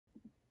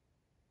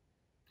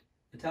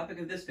topic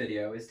of this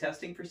video is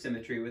testing for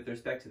symmetry with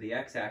respect to the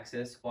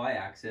x-axis,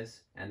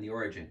 y-axis, and the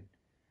origin.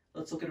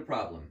 Let's look at a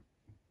problem.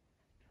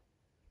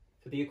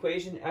 For the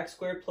equation x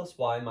squared plus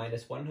y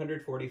minus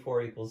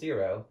 144 equals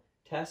 0,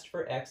 test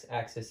for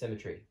x-axis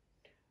symmetry.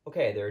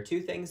 Okay, there are two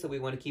things that we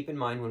want to keep in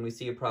mind when we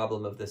see a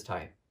problem of this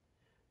type.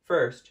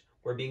 First,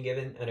 we're being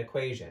given an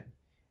equation,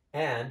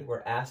 and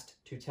we're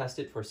asked to test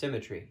it for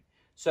symmetry.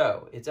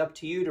 So, it's up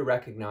to you to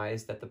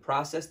recognize that the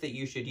process that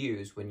you should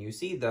use when you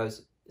see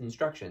those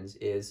instructions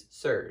is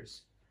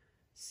CERS.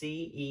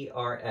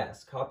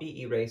 C-E-R-S,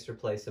 copy, erase,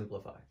 replace,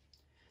 simplify.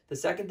 The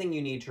second thing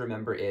you need to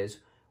remember is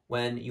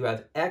when you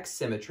have x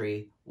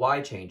symmetry,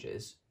 y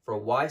changes. For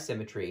y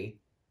symmetry,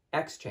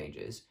 x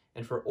changes.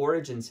 And for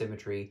origin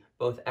symmetry,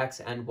 both x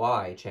and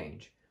y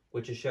change,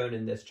 which is shown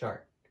in this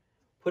chart.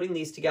 Putting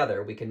these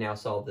together, we can now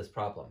solve this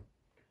problem.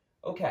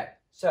 Okay,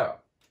 so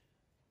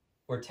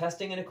we're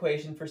testing an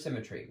equation for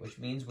symmetry, which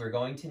means we're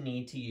going to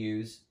need to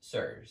use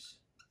CERS.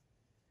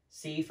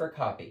 C for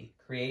copy.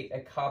 Create a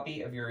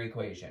copy of your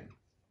equation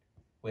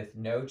with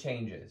no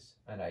changes,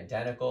 an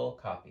identical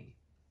copy.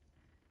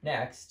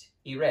 Next,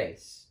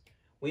 erase.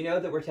 We know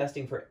that we're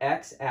testing for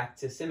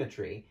x-axis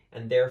symmetry,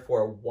 and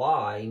therefore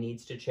y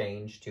needs to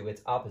change to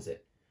its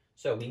opposite.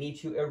 So we need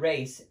to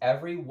erase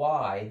every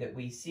y that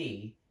we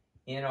see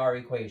in our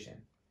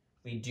equation.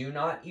 We do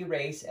not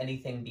erase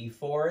anything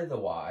before the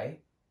y,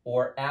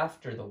 or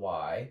after the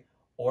y,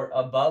 or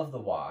above the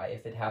y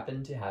if it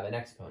happened to have an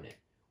exponent.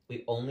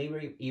 We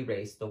only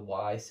erase the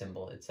y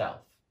symbol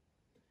itself.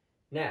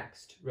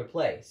 Next,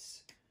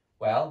 replace.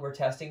 Well, we're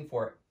testing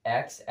for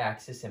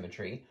x-axis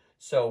symmetry,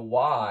 so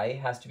y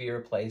has to be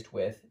replaced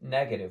with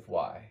negative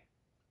y.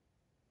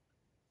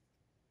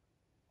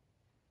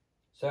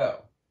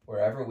 So,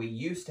 wherever we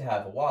used to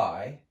have a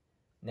y,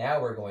 now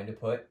we're going to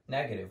put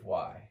negative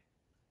y.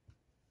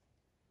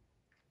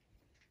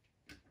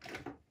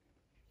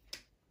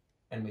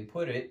 And we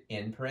put it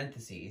in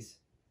parentheses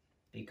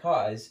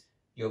because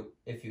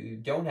if you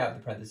don't have the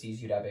parentheses,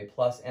 you'd have a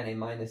plus and a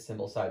minus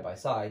symbol side by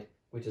side,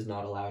 which is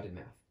not allowed in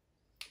math.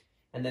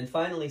 And then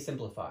finally,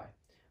 simplify.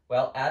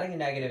 Well, adding a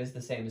negative is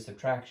the same as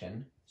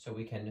subtraction, so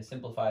we can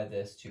simplify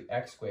this to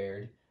x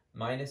squared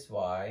minus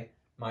y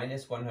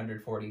minus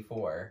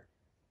 144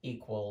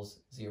 equals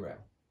 0.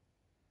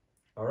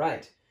 All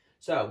right,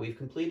 so we've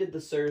completed the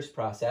CERS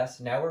process.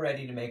 Now we're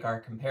ready to make our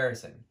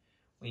comparison.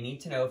 We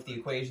need to know if the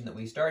equation that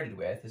we started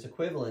with is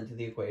equivalent to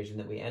the equation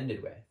that we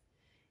ended with.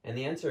 And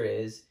the answer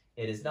is,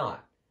 it is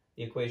not.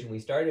 The equation we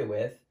started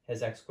with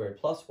has x squared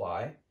plus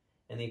y,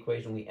 and the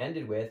equation we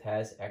ended with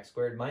has x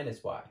squared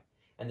minus y.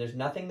 And there's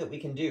nothing that we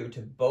can do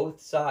to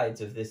both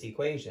sides of this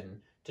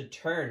equation to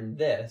turn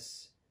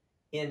this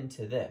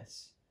into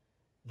this.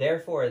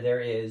 Therefore,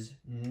 there is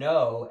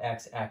no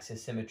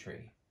x-axis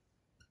symmetry.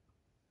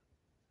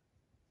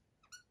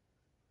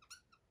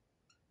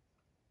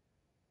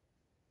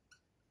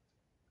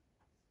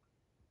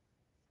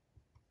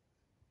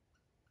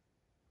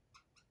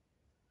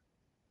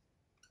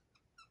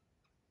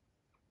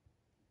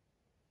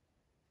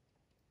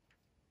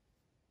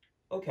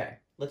 Okay,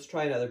 let's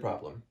try another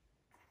problem.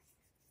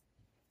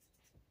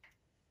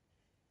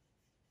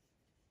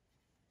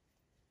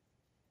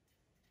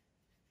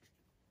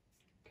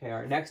 Okay,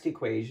 our next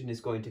equation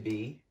is going to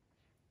be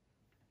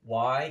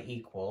y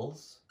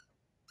equals,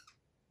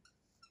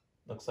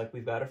 looks like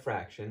we've got a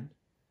fraction.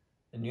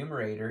 The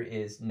numerator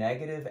is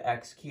negative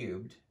x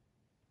cubed,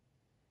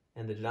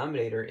 and the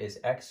denominator is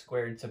x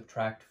squared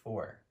subtract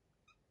 4.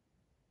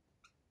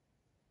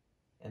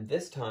 And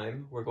this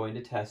time, we're going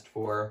to test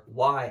for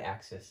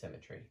y-axis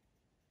symmetry.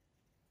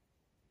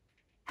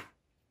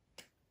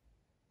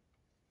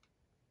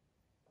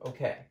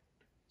 Okay,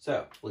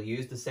 so we'll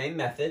use the same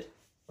method.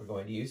 We're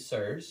going to use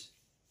CERS.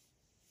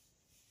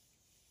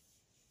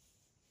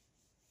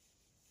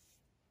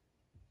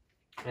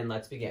 And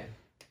let's begin.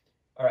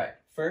 All right,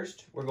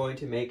 first, we're going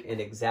to make an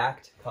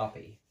exact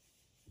copy.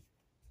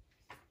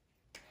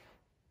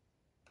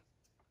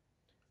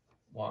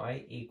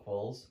 Y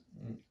equals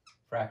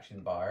fraction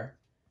bar,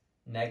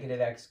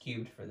 negative x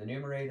cubed for the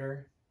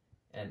numerator,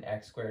 and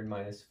x squared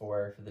minus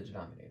 4 for the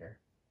denominator.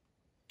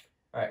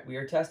 All right, we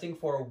are testing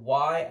for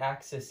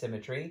y-axis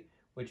symmetry,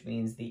 which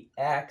means the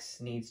x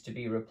needs to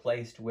be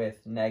replaced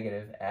with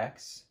negative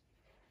x.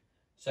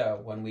 So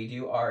when we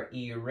do our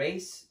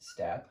erase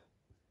step,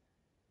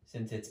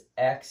 since it's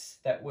x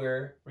that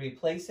we're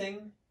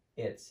replacing,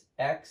 it's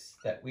x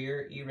that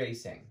we're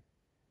erasing.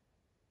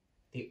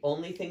 The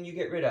only thing you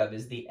get rid of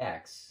is the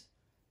x.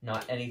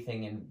 Not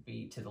anything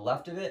to the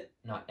left of it,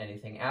 not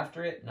anything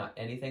after it, not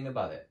anything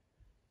above it.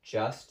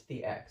 Just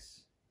the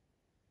x.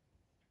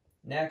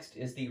 Next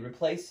is the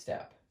replace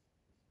step.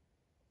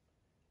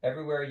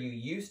 Everywhere you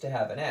used to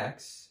have an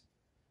x,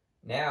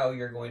 now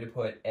you're going to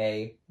put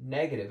a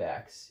negative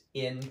x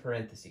in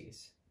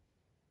parentheses.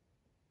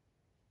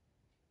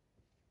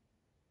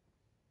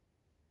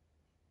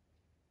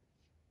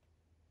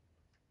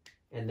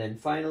 And then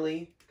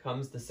finally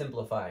comes the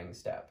simplifying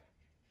step.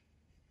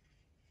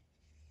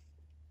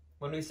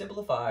 When we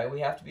simplify, we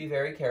have to be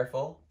very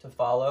careful to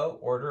follow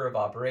order of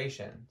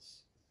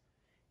operations.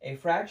 A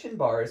fraction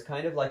bar is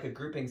kind of like a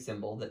grouping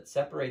symbol that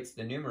separates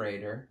the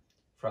numerator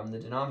from the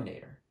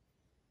denominator.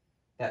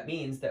 That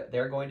means that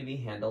they're going to be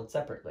handled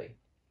separately.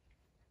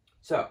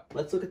 So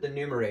let's look at the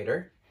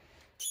numerator.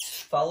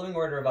 Following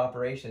order of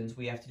operations,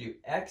 we have to do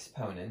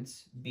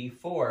exponents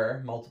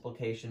before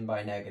multiplication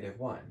by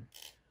 -1.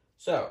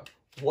 So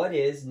what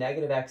is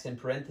negative x in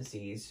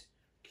parentheses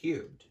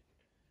cubed?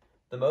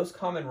 The most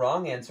common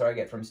wrong answer I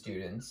get from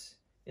students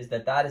is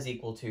that that is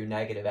equal to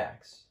negative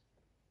x.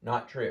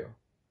 Not true.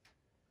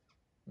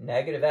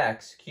 Negative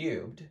x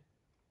cubed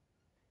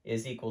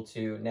is equal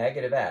to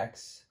negative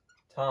x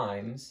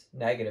times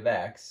negative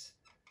x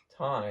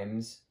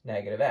times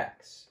negative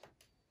x.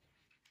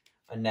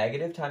 A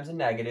negative times a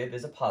negative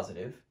is a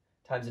positive,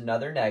 times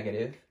another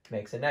negative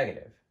makes a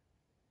negative.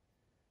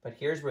 But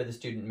here's where the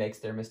student makes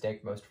their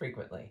mistake most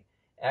frequently.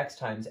 X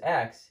times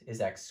x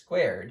is x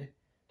squared,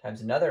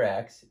 times another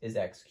x is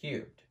x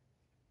cubed.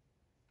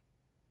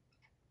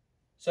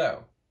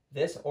 So,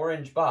 this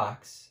orange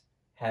box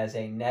has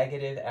a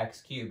negative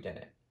x cubed in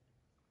it.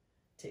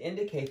 To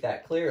indicate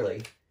that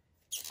clearly,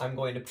 I'm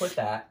going to put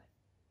that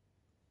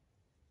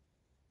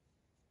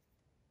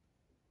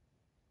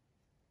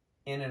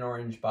in an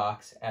orange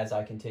box as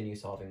I continue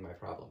solving my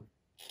problem.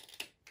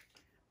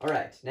 All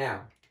right,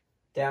 now,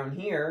 down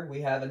here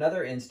we have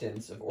another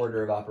instance of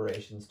order of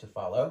operations to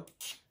follow.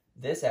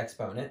 This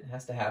exponent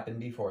has to happen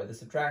before the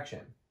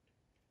subtraction.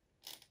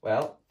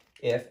 Well,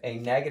 if a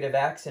negative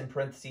x in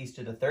parentheses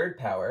to the third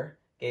power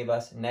gave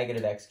us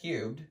negative x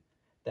cubed,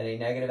 then a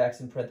negative x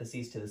in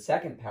parentheses to the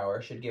second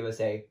power should give us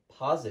a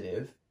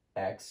positive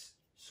x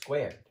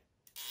squared.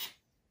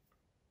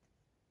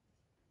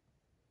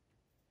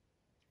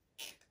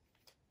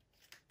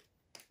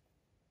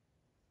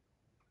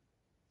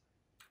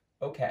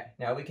 Okay,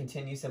 now we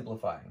continue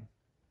simplifying.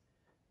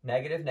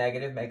 Negative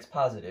negative makes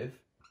positive,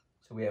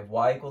 so we have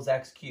y equals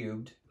x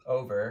cubed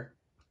over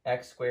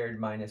x squared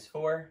minus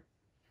 4,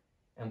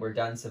 and we're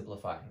done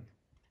simplifying.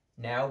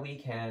 Now we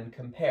can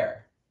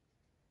compare.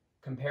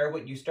 Compare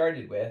what you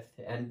started with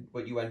and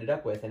what you ended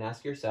up with and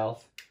ask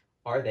yourself,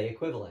 are they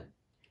equivalent?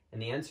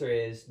 And the answer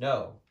is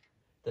no.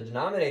 The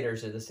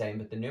denominators are the same,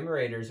 but the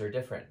numerators are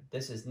different.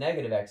 This is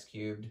negative x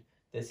cubed,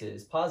 this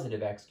is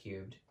positive x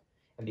cubed.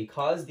 And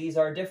because these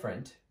are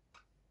different,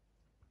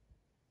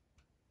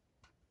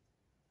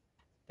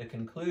 the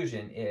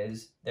conclusion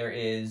is there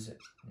is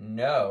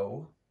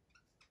no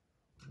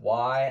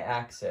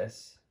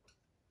y-axis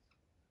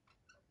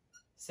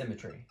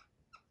symmetry.